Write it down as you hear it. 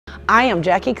I am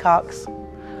Jackie Cox.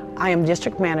 I am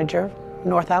District Manager,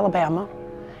 North Alabama,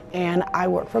 and I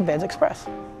work for Beddzz Express.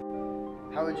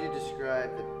 How would you describe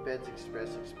the Beddzz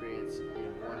Express experience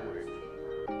in one word?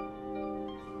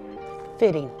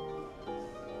 Fitting.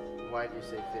 Why do you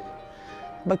say fitting?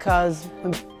 Because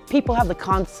when people have the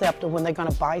concept of when they're going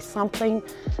to buy something,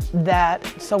 that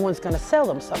someone's going to sell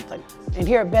them something. And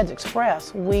here at Beddzz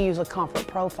Express, we use a comfort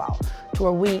profile to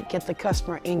where we get the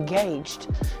customer engaged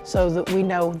so that we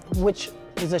know which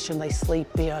position they sleep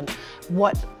in,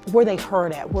 where they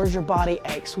hurt at, where's your body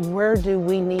aches, where do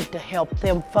we need to help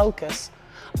them focus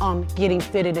on getting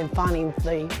fitted and finding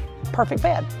the perfect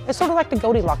bed. It's sort of like the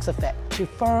Goldilocks effect, too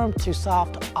firm, too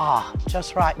soft,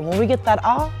 just right. And when we get that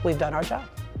we've done our job.